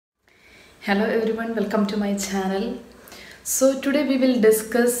Hello everyone, welcome to my channel. So today we will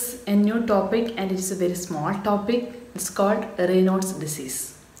discuss a new topic, and it is a very small topic. It's called Raynaud's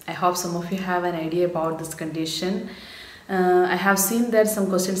disease. I hope some of you have an idea about this condition. I have seen that some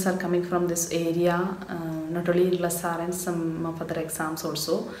questions are coming from this area, not only in NCLEX Rn, some of other exams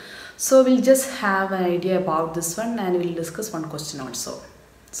also. So we'll just have an idea about this one and we'll discuss one question also.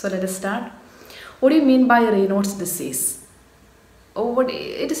 So let us start. What do you mean by Raynaud's disease?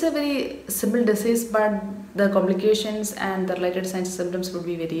 It is a very simple disease, but the complications and the related signs and symptoms would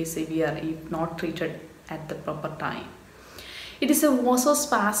be very severe if not treated at the proper time. It is a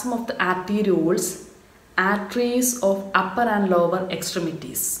vasospasm of the arteries of upper and lower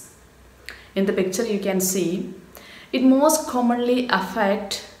extremities. In the picture you can see it most commonly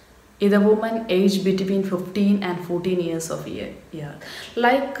affect is a woman aged between 15 and 14 years of age.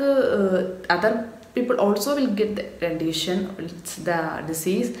 Like other people also will get the condition, it's the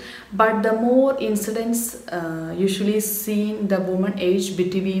disease, but the more incidents usually seen the woman aged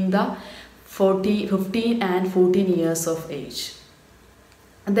between the 15 and 14 years of age.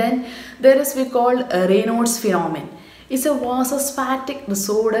 Then there is we call Raynaud's phenomenon. It's a vasospastic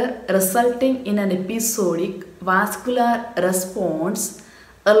disorder resulting in an episodic vascular response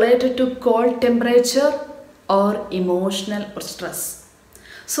related to cold temperature or emotional stress.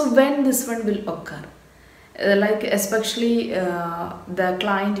 So when this one will occur, like especially the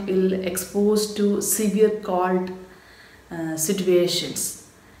client will exposed to severe cold situations,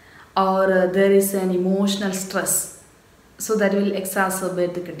 or there is an emotional stress, so that will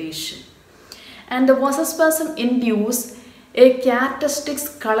exacerbate the condition. And the vasospasm induce a characteristic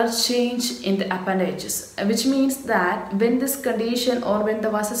color change in the appendages, which means that when this condition or when the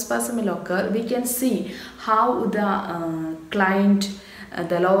vasospasm will occur, we can see how the client,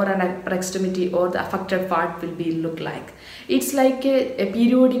 the lower and upper extremity or the affected part will be look like. It's like a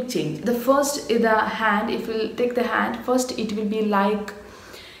periodic change. The first is the hand. If we take the hand, first it will be like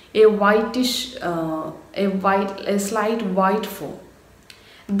a whitish, a slight white form.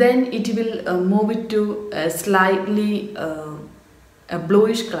 Then it will move it to a slightly a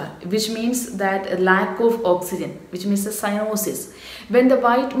bluish color, which means that a lack of oxygen, which means a cyanosis. When the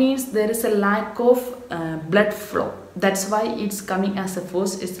white means there is a lack of blood flow, that's why it's coming as a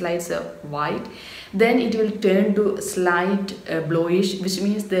first, it's like a white. Then it will turn to slight bluish, which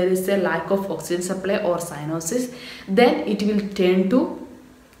means there is a lack of oxygen supply or cyanosis. Then it will turn to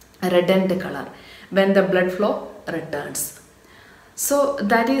a reddened color when the blood flow returns. So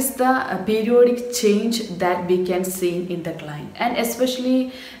that is the periodic change that we can see in the client, and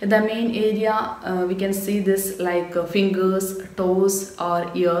especially the main area we can see this like fingers, toes, or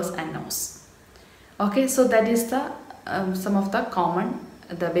ears and nose. Okay, so that is the some of the common,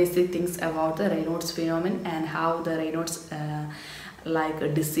 the basic things about the Raynaud's phenomenon and how the Raynaud's like a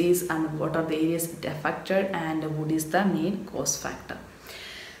disease and what are the areas it affected and what is the main cause factor.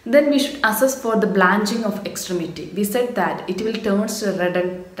 Then we should assess for the blanching of extremity. We said that it will turn to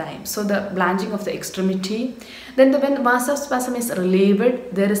reddened time. So the blanching of the extremity. Then when vasospasm is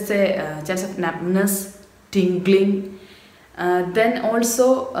relieved, there is a chance of numbness, tingling. Then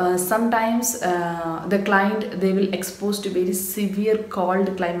also sometimes the client, they will exposed to very severe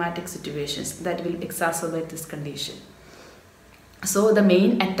cold climatic situations that will exacerbate this condition. So the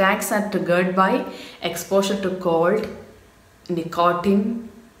main attacks are triggered by exposure to cold, nicotine,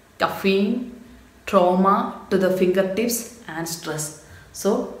 caffeine, trauma to the fingertips, and stress.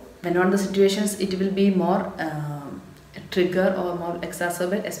 So when on the situations it will be more trigger or more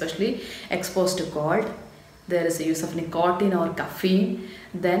exacerbate, especially exposed to cold, there is a use of nicotine or caffeine,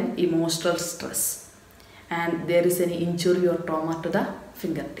 then emotional stress, and there is any injury or trauma to the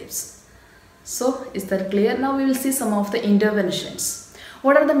fingertips. So is that clear? Now we will see some of the interventions.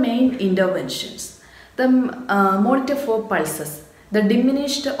 What are the main interventions? The monitor for pulses. The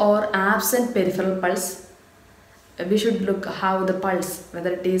diminished or absent peripheral pulse, we should look how the pulse,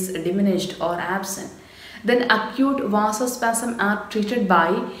 whether it is diminished or absent. Then acute vasospasm are treated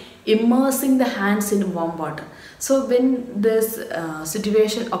by immersing the hands in warm water. So when this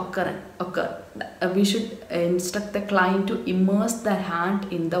situation occur, we should instruct the client to immerse the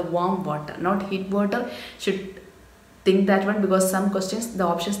hand in the warm water, not heat water. Should think that one, because some questions, the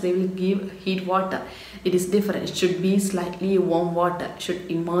options they will give heat water, it is different. It should be slightly warm water,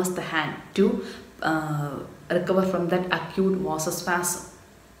 should immerse the hand to recover from that acute vasospasm.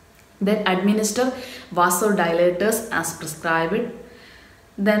 Then administer vasodilators as prescribed.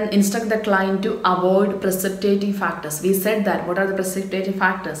 Then instruct the client to avoid precipitating factors. We said that what are the precipitating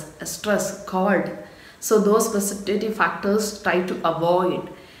factors? Stress, cold. So those precipitating factors try to avoid.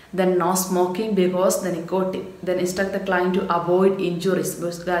 Then no smoking because the nicotine. Then instruct the client to avoid injuries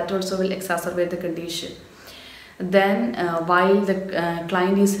because that also will exacerbate the condition. Then while the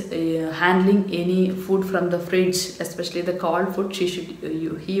client is handling any food from the fridge, especially the cold food,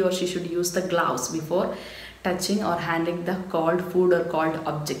 he or she should use the gloves before touching or handling the cold food or cold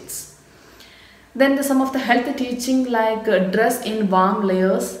objects. Then some of the health teaching like dress in warm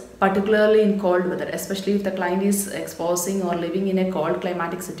layers, particularly in cold weather, especially if the client is exposing or living in a cold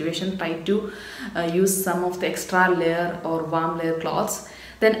climatic situation, try to use some of the extra layer or warm layer cloths.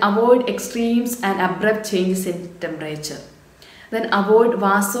 Then avoid extremes and abrupt changes in temperature. Then avoid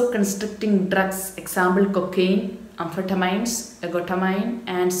vasoconstricting drugs, example cocaine, amphetamines, ergotamine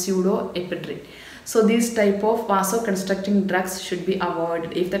and pseudoephedrine. So these type of vasoconstricting drugs should be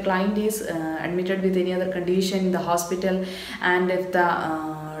avoided. If the client is admitted with any other condition in the hospital, and if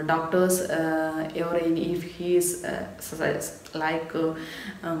the doctors or if he is prescribed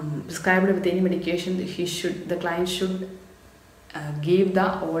with any medication, the client should give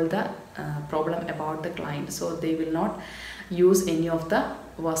all the problem about the client, so they will not use any of the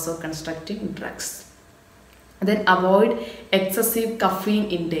vasoconstricting drugs. Then avoid excessive caffeine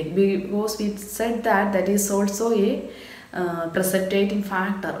intake because we said that is also a precipitating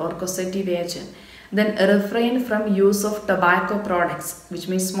factor or causative agent. Then refrain from use of tobacco products, which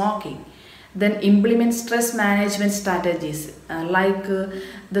means smoking. Then implement stress management strategies like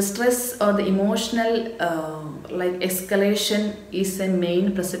the stress or the emotional escalation is a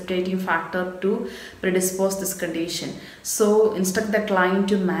main precipitating factor to predispose this condition. So instruct the client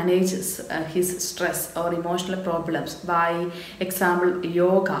to manage his stress or emotional problems by example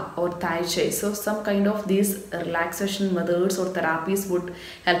yoga or tai chi. So some kind of these relaxation methods or therapies would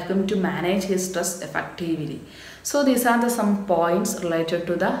help him to manage his stress effectively. So these are some points related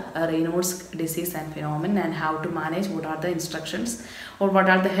to the Raynaud's disease and phenomenon, and how to manage, what are the instructions or what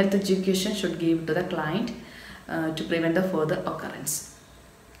are the health education should give to the client to prevent the further occurrence.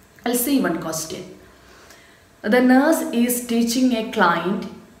 I'll see one question. The nurse is teaching a client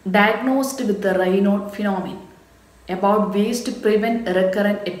diagnosed with the Raynaud phenomenon about ways to prevent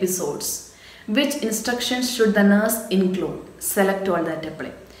recurrent episodes. Which instructions should the nurse include? Select all that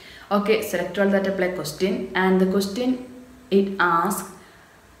apply. Okay, select all that apply question, and the question it asks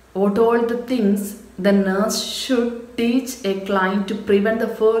what all the things the nurse should teach a client to prevent the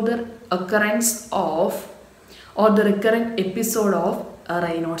further occurrence of or the recurrent episode of a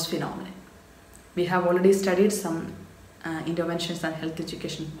Raynaud's phenomenon. We have already studied some interventions and health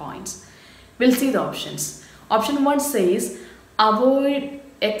education points. We'll see the options. Option 1 says avoid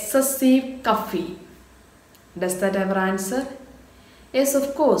excessive caffeine. Does that have our answer? Yes,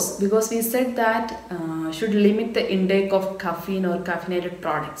 of course, because we said that should limit the intake of caffeine or caffeinated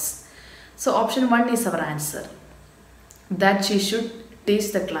products. So option 1 is our answer, that she should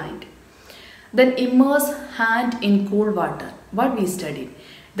teach the client. Then immerse hand in cool water. What we studied,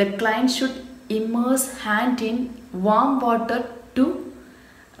 the client should immerse hand in warm water to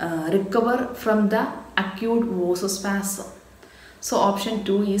recover from the acute vasospasm. So option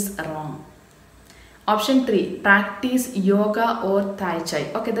 2 is wrong. Option 3, practice yoga or tai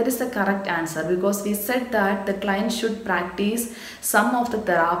chi. Okay, that is the correct answer, because we said that the client should practice some of the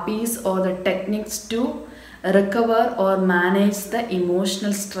therapies or the techniques to recover or manage the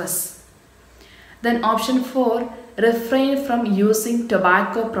emotional stress. Then option 4, refrain from using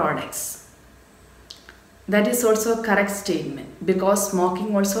tobacco products. That is also a correct statement, because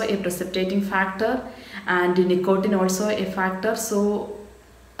smoking also a precipitating factor and nicotine also a factor. So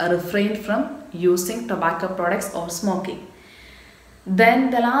refrain from using tobacco products or smoking.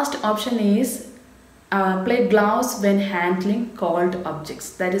 Then the last option is apply gloves when handling cold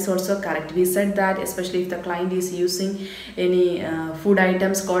objects. That is also correct. We said that especially if the client is using any food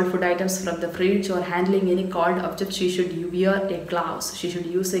items, cold food items from the fridge, or handling any cold object, she should wear a gloves. She should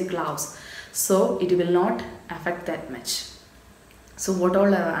use a gloves, so it will not affect that much. So what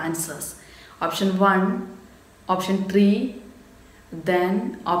all are our answers? Option 1, option 3,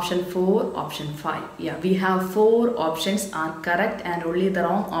 then option 4, option 5. Yeah, we have 4 options are correct, and only the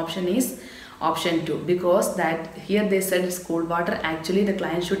wrong option is option 2, because that here they said it's cold water. Actually the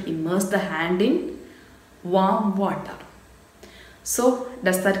client should immerse the hand in warm water. So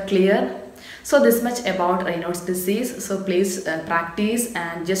does that clear? So this much about Raynaud's disease. So please practice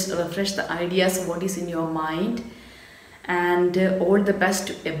and just refresh the ideas what is in your mind, and all the best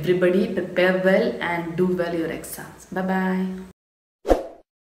to everybody. Prepare well and do well your exams. Bye bye.